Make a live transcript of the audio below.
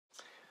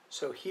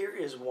So here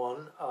is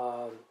one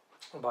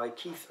by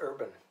Keith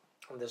Urban,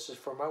 and this is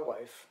for my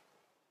wife.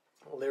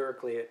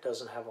 Lyrically, it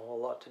doesn't have a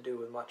whole lot to do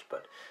with much,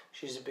 but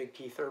she's a big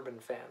Keith Urban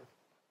fan,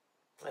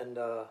 and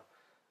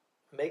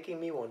making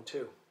me one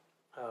too.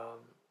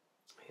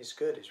 He's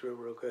good. He's real,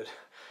 real good.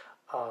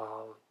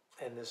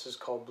 And this is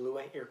called Blue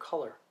Ain't Your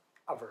Color,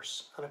 a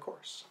verse and a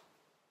chorus.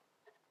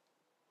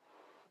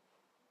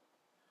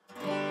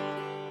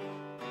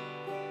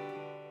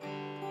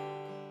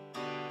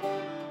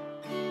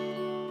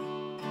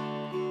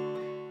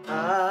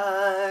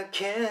 I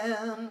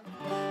can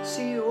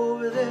see you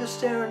over there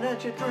staring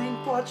at your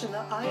drink, watching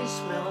the ice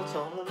melt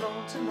all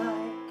alone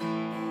tonight.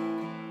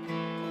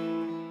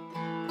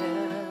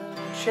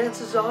 And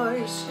chances are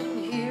you're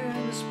sitting here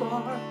in this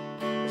bar,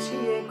 'cause he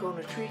ain't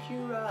gonna treat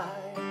you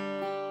right.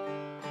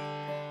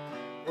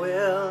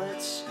 Well,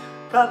 it's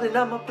probably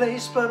not my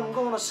place, but I'm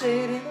gonna say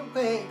it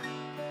anyway.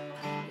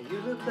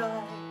 You look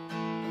like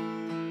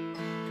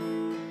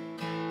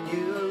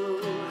you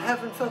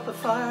haven't felt the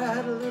fire,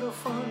 had a little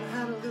fun,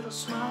 had a little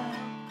smile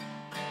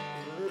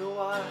in a little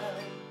while.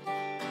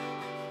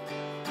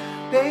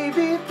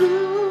 Baby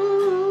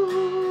blue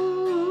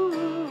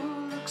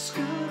looks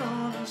good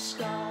on the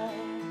sky,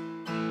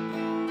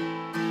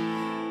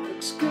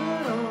 looks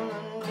good on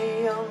the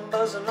neon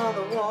buzzing on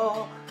the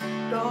wall.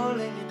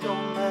 Darling, you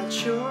don't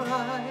match your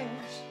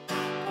eyes,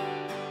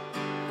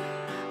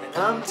 and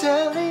I'm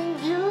telling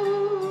you,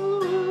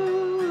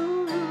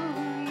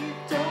 you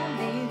don't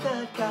need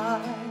that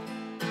guy.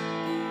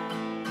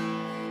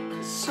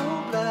 It's so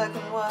black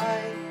and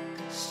white,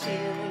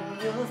 stealing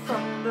your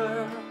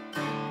thunder.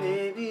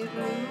 Baby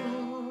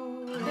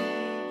blue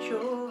ain't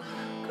your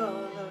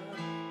color.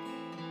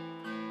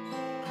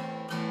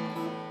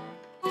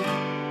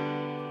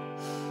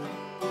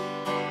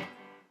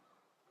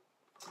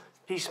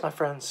 Peace, my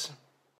friends.